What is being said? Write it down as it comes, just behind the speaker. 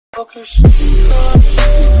I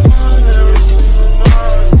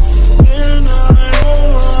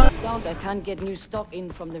can't get new stock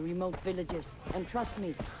in from the remote villages. And trust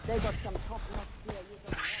me, they got some top-notch gear you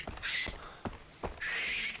don't want.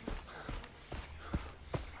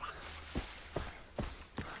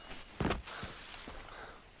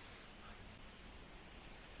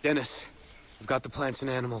 Dennis, I've got the plants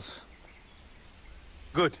and animals.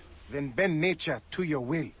 Good. Then bend nature to your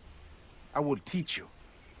will. I will teach you.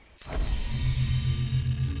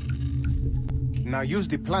 Now use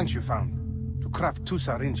the plants you found to craft 2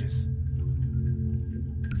 syringes.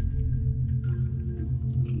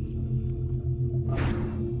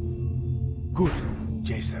 Good,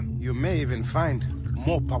 Jason. You may even find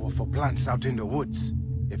more powerful plants out in the woods,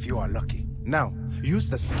 if you are lucky. Now,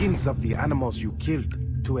 use the skins of the animals you killed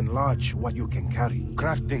to enlarge what you can carry.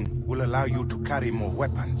 Crafting will allow you to carry more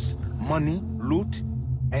weapons, money, loot,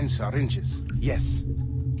 and syringes. Yes,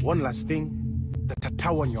 one last thing, the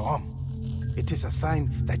tattoo on your arm. It is a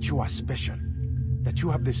sign that you are special, that you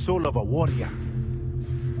have the soul of a warrior.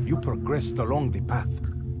 You progressed along the path.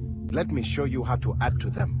 Let me show you how to add to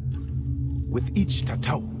them. With each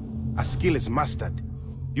tattoo, a skill is mastered.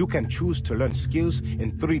 You can choose to learn skills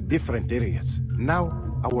in 3 different areas. Now,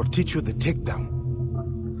 I will teach you the takedown.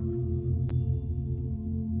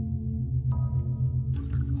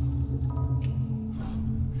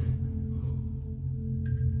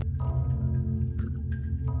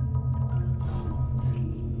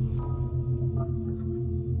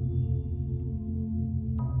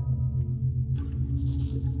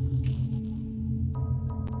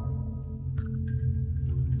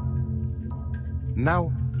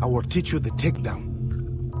 Now, I will teach you the takedown.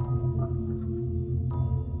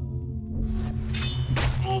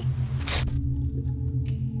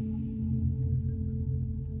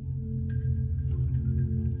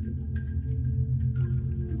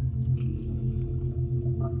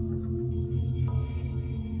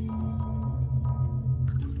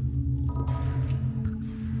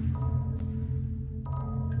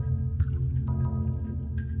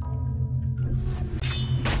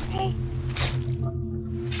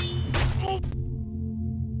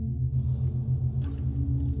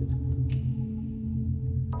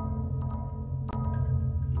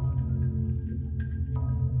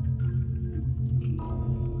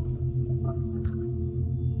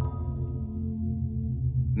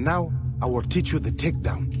 Now, I will teach you the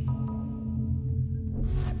takedown.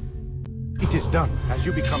 It is done. As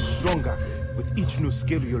you become stronger, with each new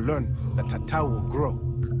skill you learn, the tattoo will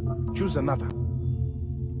grow. Choose another.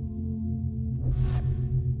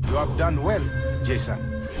 You have done well, Jason.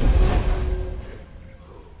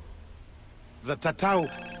 The tattoo.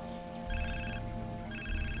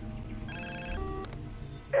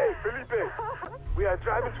 Hey, Felipe! We are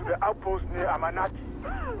driving to the outpost near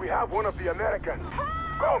Amanaki. We have one of the Americans.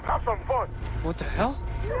 Come, have some fun! What the hell?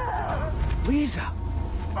 Yeah. Lisa!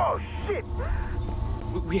 Oh, shit!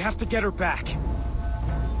 We have to get her back.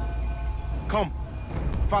 Come,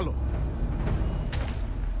 follow.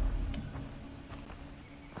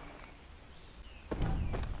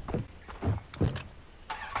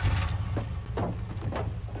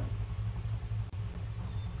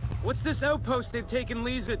 What's this outpost they've taken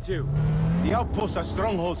Lisa to? The outposts are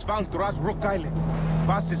strongholds found throughout Rook Island.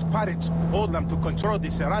 Vaas's pirates hold them to control the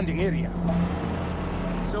surrounding area.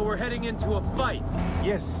 So we're heading into a fight?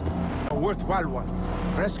 Yes, a worthwhile one.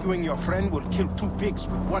 Rescuing your friend will kill 2 pigs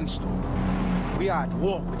with 1 stone. We are at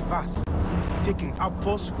war with Vaas. Taking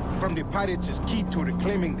outposts from the pirates is key to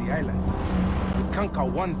reclaiming the island. We conquer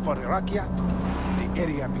one for Irakia, the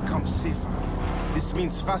area becomes safer. This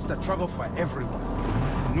means faster travel for everyone.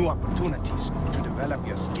 New opportunities to develop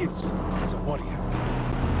your skills as a warrior.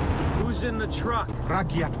 Who's in the truck?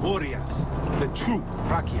 Rakyat warriors, the true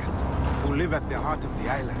Rakyat, who live at the heart of the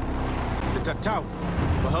island. The tattoo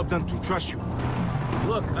will help them to trust you.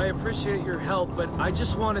 Look, I appreciate your help, but I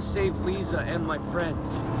just want to save Lisa and my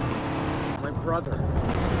friends. My brother.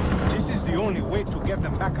 This is the only way to get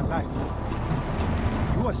them back alive.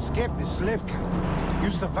 You escaped the slave camp. You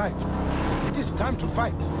survived. It is time to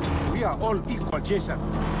fight. We are all equal, Jason.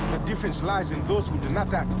 The difference lies in those who do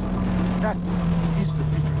not act. That is the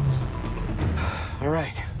difference. All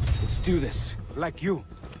right, let's do this. Like you,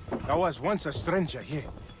 I was once a stranger here.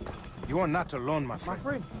 You are not alone, my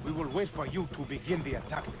friend. We will wait for you to begin the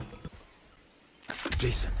attack.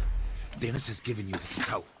 Jason, Dennis has given you the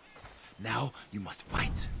tattoo. Now, you must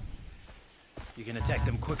fight. You can attack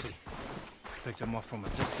them quickly. Pick them off from a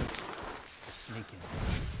distance. Sneak in.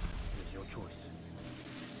 It is your choice.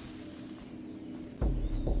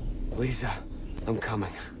 Lisa, I'm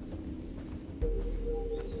coming.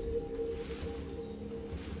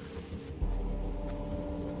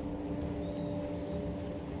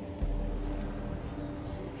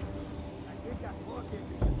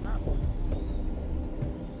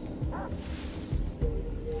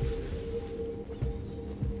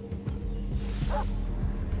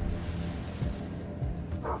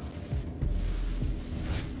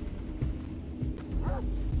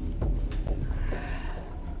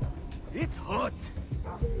 It's hot.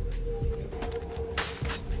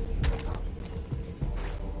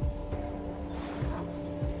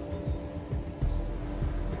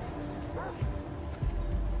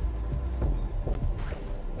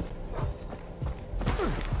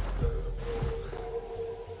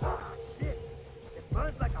 Shit, it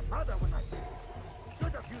burns like a mother when I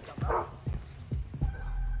should have used a mouse.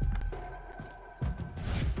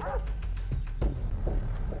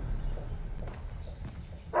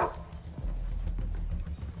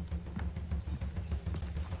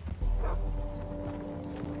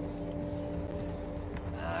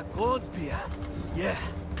 Cold beer. Yeah,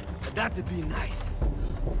 that'd be nice.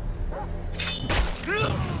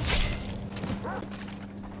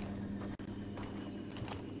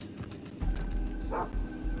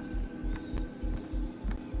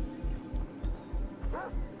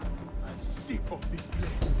 I'm sick of this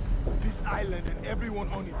place. This island and everyone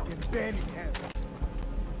on it can barely handle.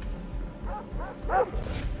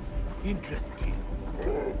 Interesting.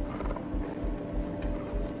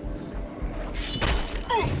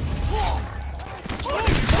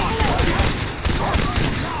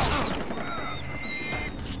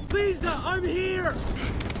 Lisa, I'm here!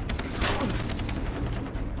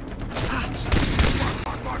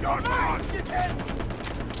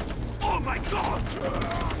 Oh my god!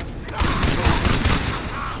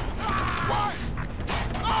 What?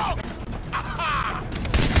 Oh!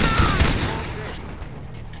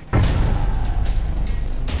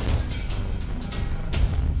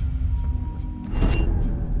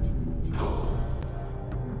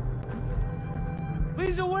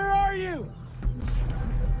 Lisa, where are you?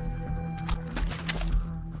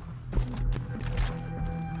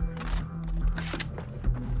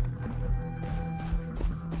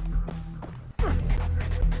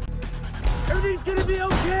 Everything's gonna be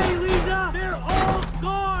okay, Lisa! They're all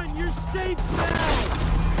gone! You're safe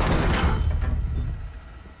now!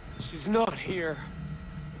 She's not here.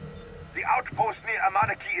 The outpost near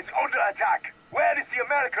Amanaki is under attack. Where is the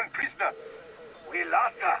American prisoner? We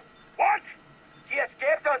lost her. What? She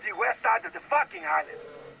escaped on the west side of the fucking island.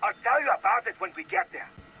 I'll tell you about it when we get there.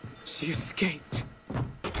 She escaped.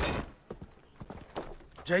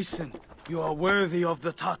 Jason, you are worthy of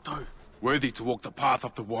the tattoo. Worthy to walk the path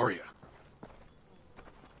of the warrior.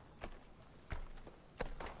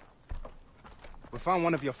 We found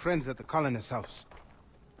one of your friends at the colonist's house.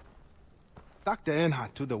 Dr.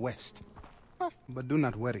 Earnhardt to the west. But do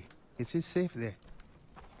not worry. It is safe there.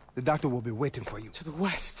 The doctor will be waiting for you. To the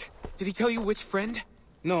west. Did he tell you which friend?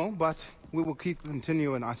 No, but we will keep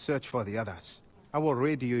continuing our search for the others. I will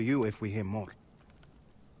radio you if we hear more.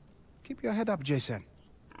 Keep your head up, Jason.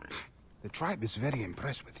 The tribe is very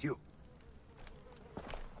impressed with you.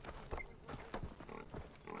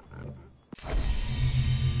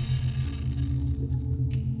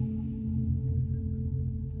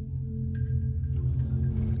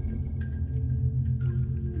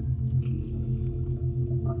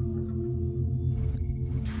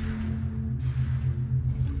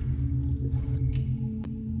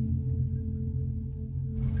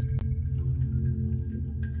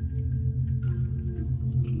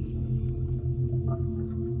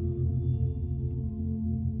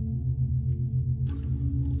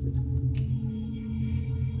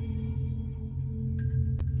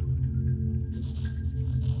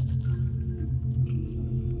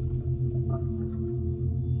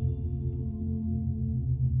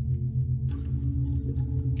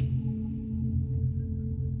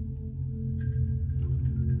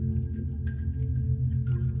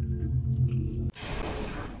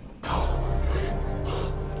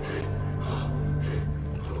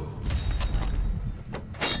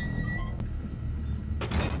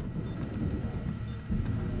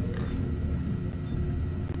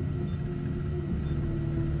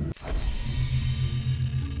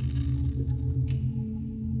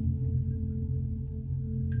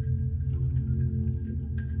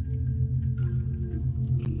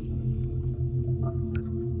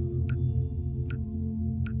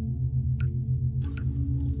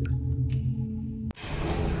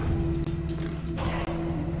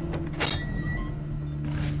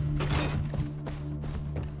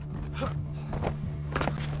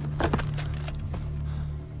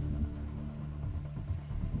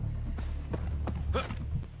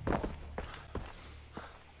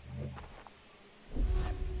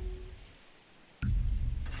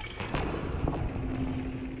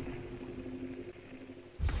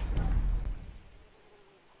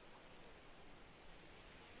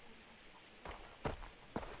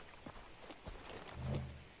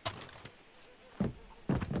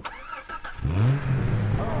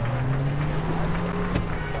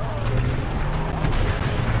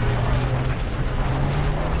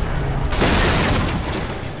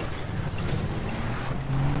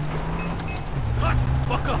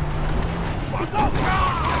 Take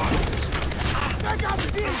out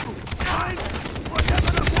the vehicle!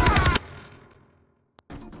 Whatever the